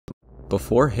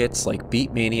Before hits like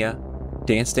Beat Mania,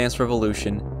 Dance Dance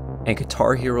Revolution, and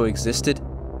Guitar Hero existed,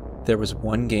 there was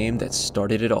one game that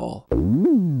started it all.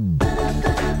 You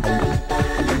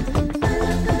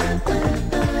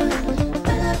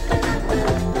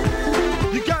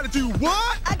gotta do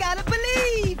what? I gotta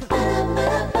believe!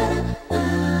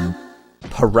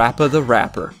 PaRappa the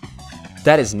Rapper.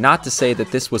 That is not to say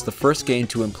that this was the first game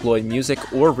to employ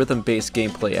music or rhythm-based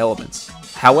gameplay elements.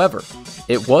 However,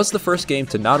 it was the first game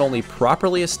to not only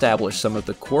properly establish some of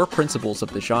the core principles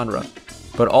of the genre,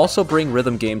 but also bring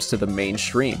rhythm games to the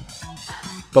mainstream.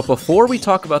 But before we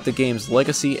talk about the game's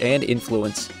legacy and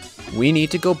influence, we need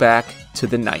to go back to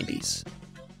the 90s.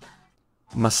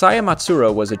 Masaya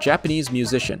Matsura was a Japanese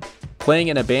musician, playing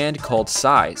in a band called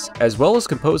Size, as well as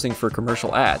composing for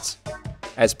commercial ads.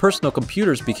 As personal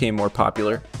computers became more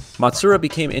popular, Matsura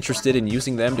became interested in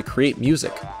using them to create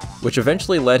music, which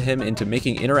eventually led him into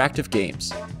making interactive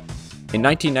games. In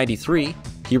 1993,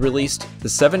 he released The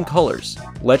Seven Colors: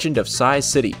 Legend of Size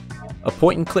City, a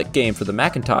point-and-click game for the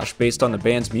Macintosh based on the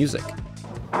band's music.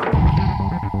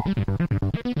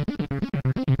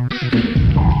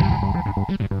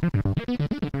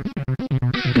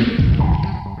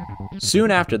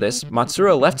 Soon after this,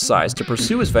 Matsura left Size to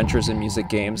pursue his ventures in music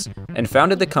games and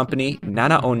founded the company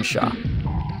Nana Onsha.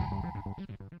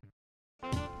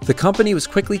 The company was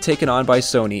quickly taken on by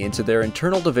Sony into their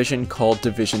internal division called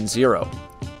Division Zero.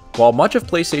 While much of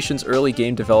PlayStation's early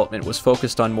game development was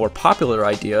focused on more popular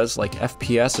ideas like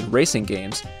FPS and racing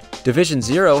games, Division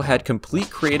Zero had complete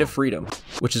creative freedom,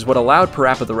 which is what allowed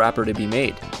PaRappa the Rapper to be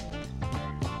made.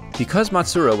 Because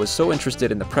Matsura was so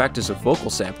interested in the practice of vocal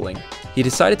sampling, he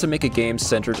decided to make a game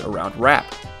centered around rap.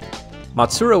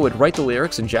 Matsura would write the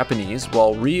lyrics in Japanese,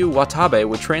 while Ryu Watabe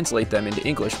would translate them into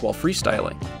English while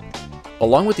freestyling.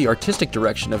 Along with the artistic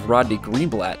direction of Rodney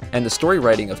Greenblatt and the story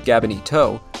writing of Gabon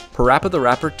Ito, PaRappa the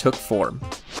Rapper took form.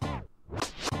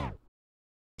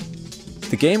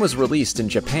 The game was released in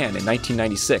Japan in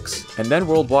 1996, and then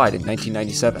worldwide in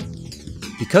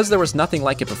 1997. Because there was nothing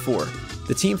like it before,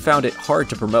 the team found it hard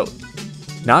to promote.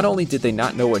 Not only did they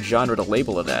not know what genre to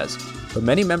label it as, but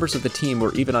many members of the team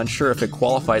were even unsure if it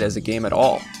qualified as a game at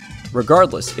all.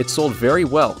 Regardless, it sold very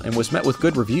well and was met with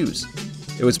good reviews.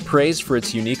 It was praised for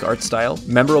its unique art style,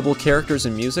 memorable characters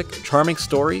and music, charming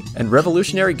story, and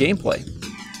revolutionary gameplay.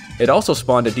 It also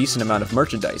spawned a decent amount of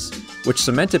merchandise, which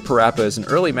cemented PaRappa as an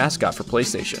early mascot for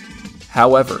PlayStation.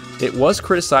 However, it was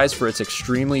criticized for its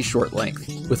extremely short length.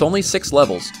 With only 6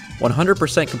 levels,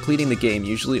 100% completing the game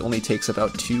usually only takes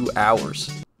about 2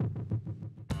 hours.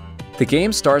 The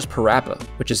game stars PaRappa,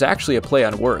 which is actually a play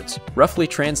on words, roughly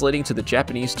translating to the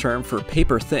Japanese term for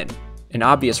paper thin, an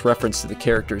obvious reference to the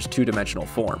character's two-dimensional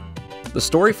form. The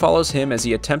story follows him as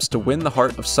he attempts to win the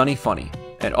heart of Sunny Funny,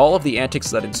 and all of the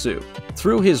antics that ensue.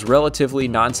 Through his relatively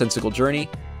nonsensical journey,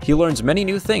 he learns many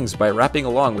new things by rapping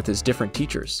along with his different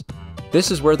teachers.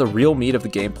 This is where the real meat of the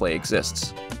gameplay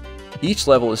exists. Each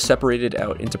level is separated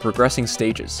out into progressing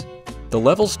stages. The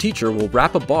level's teacher will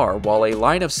rap a bar while a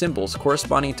line of symbols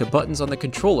corresponding to buttons on the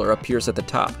controller appears at the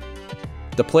top.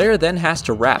 The player then has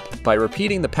to rap by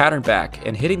repeating the pattern back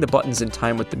and hitting the buttons in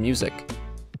time with the music.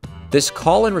 This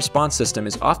call and response system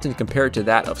is often compared to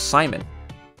that of Simon.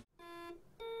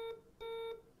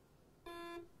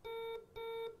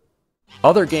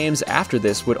 Other games after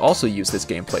this would also use this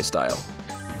gameplay style.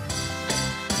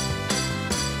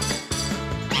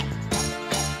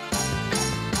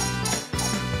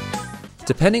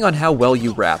 Depending on how well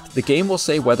you rap, the game will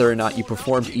say whether or not you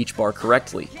performed each bar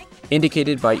correctly,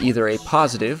 indicated by either a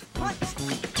positive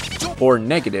or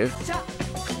negative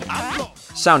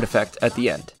sound effect at the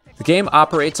end. The game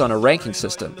operates on a ranking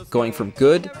system, going from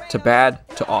good to bad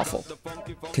to awful.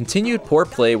 Continued poor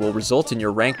play will result in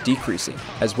your rank decreasing,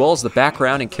 as well as the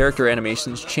background and character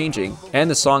animations changing and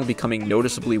the song becoming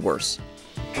noticeably worse.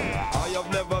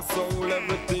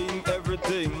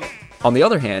 On the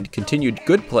other hand, continued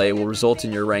good play will result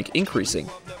in your rank increasing,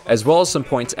 as well as some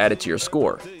points added to your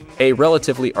score, a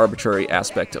relatively arbitrary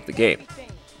aspect of the game.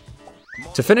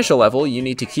 To finish a level, you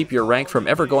need to keep your rank from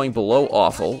ever going below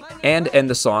awful, and end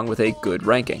the song with a good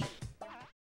ranking.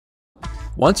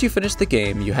 Once you finish the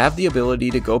game, you have the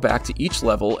ability to go back to each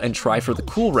level and try for the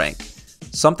cool rank,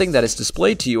 something that is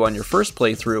displayed to you on your first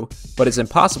playthrough, but is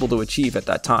impossible to achieve at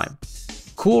that time.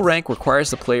 Cool rank requires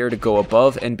the player to go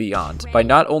above and beyond by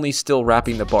not only still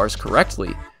rapping the bars correctly,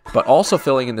 but also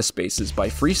filling in the spaces by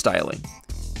freestyling.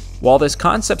 While this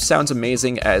concept sounds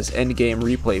amazing as endgame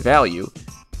replay value,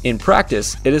 in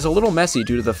practice, it is a little messy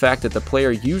due to the fact that the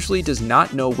player usually does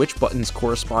not know which buttons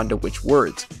correspond to which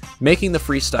words, making the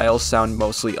freestyles sound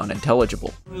mostly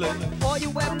unintelligible.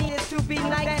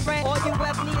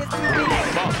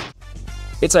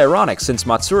 It's ironic since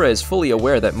Matsura is fully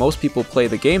aware that most people play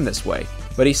the game this way,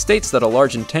 but he states that a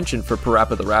large intention for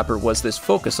PaRappa the Rapper was this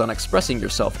focus on expressing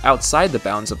yourself outside the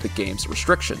bounds of the game's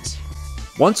restrictions.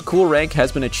 Once Cool Rank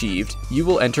has been achieved, you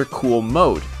will enter Cool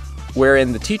Mode,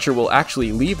 wherein the teacher will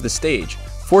actually leave the stage,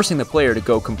 forcing the player to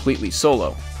go completely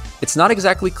solo. It's not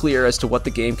exactly clear as to what the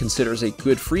game considers a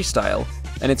good freestyle,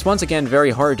 and it's once again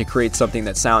very hard to create something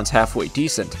that sounds halfway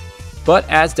decent. But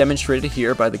as demonstrated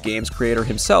here by the game's creator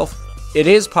himself, it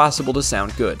is possible to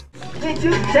sound good. Did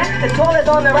you check the toilet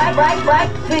on the right?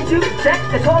 Did you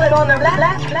check the toilet on the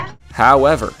left?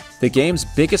 However, the game's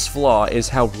biggest flaw is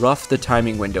how rough the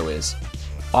timing window is.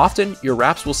 Often, your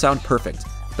raps will sound perfect,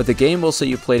 but the game will say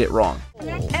you played it wrong.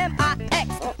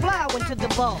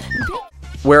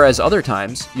 Whereas other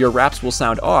times, your raps will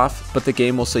sound off, but the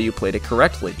game will say you played it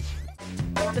correctly.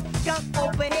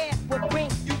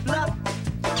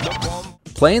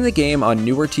 Playing the game on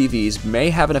newer TVs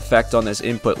may have an effect on this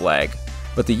input lag,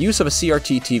 but the use of a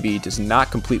CRT TV does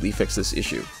not completely fix this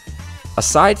issue.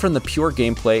 Aside from the pure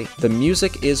gameplay, the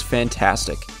music is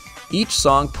fantastic. Each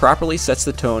song properly sets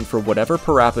the tone for whatever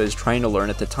PaRappa is trying to learn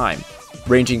at the time,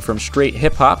 ranging from straight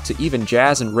hip-hop to even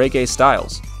jazz and reggae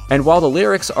styles. And while the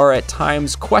lyrics are at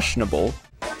times questionable,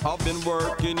 I've been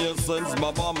working here since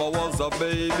my mama was a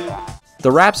baby.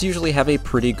 The raps usually have a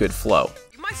pretty good flow.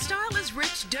 My style is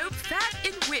rich, dope, fat,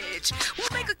 and rich. We'll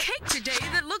make a cake today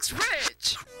that looks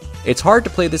rich. It's hard to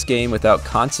play this game without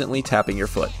constantly tapping your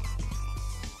foot.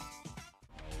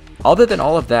 Other than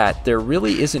all of that, there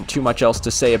really isn't too much else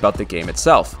to say about the game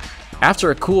itself.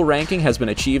 After a cool ranking has been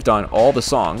achieved on all the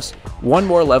songs, one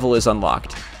more level is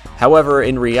unlocked. However,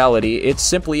 in reality, it's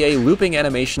simply a looping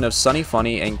animation of Sunny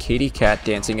Funny and Katy Cat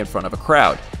dancing in front of a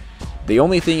crowd. The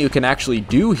only thing you can actually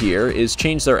do here is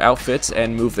change their outfits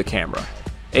and move the camera.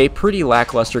 A pretty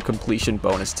lackluster completion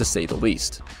bonus to say the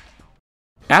least.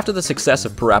 After the success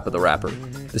of PaRappa the Rapper,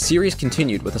 the series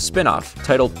continued with a spin-off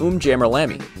titled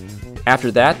Jammerlammy. After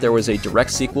that, there was a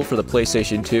direct sequel for the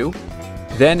PlayStation 2,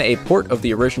 then a port of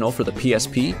the original for the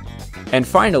PSP, and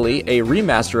finally, a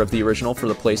remaster of the original for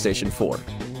the PlayStation 4.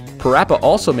 PaRappa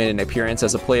also made an appearance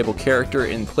as a playable character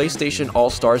in PlayStation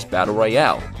All-Stars Battle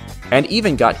Royale, and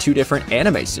even got 2 different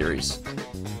anime series.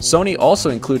 Sony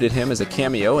also included him as a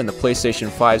cameo in the PlayStation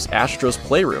 5's Astro's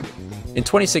Playroom. In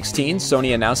 2016,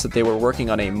 Sony announced that they were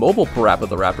working on a mobile PaRappa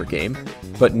the Rapper game,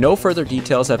 but no further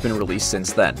details have been released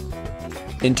since then.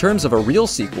 In terms of a real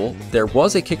sequel, there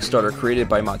was a Kickstarter created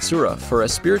by Matsura for a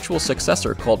spiritual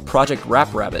successor called Project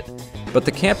Rap Rabbit, but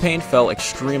the campaign fell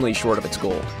extremely short of its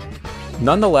goal.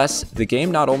 Nonetheless, the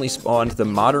game not only spawned the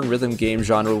modern rhythm game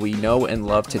genre we know and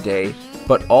love today,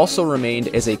 but also remained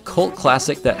as a cult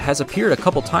classic that has appeared a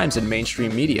couple times in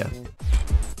mainstream media.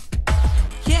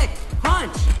 Kick,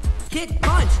 punch,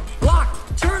 block,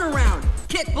 turn around,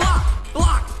 kick, block,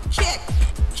 kick,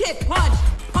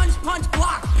 punch,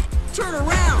 block, turn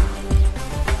around.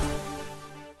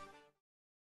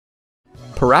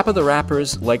 PaRappa the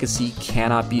Rapper's legacy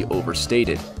cannot be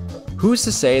overstated. Who's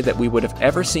to say that we would have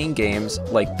ever seen games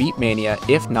like Beatmania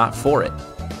if not for it?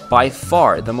 By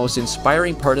far, the most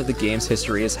inspiring part of the game's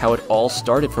history is how it all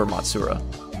started for Matsura.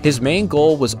 His main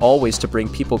goal was always to bring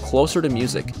people closer to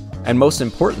music, and most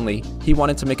importantly, he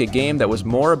wanted to make a game that was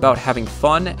more about having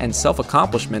fun and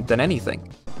self-accomplishment than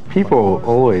anything. People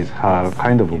always have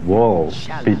kind of a wall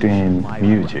between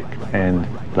music and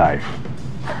life.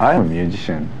 I'm a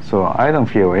musician, so I don't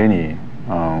feel any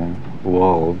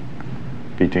wall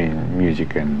between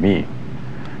music and me.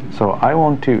 So I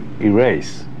want to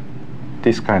erase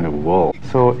this kind of wall.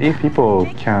 So if people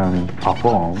can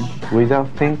perform without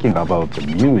thinking about the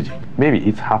music, maybe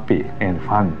it's happy and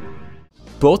fun.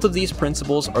 Both of these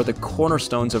principles are the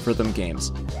cornerstones of rhythm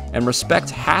games, and respect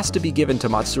has to be given to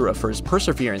Matsura for his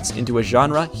perseverance into a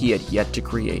genre he had yet to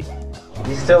create.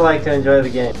 You still like to enjoy the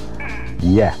game?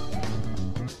 Yeah.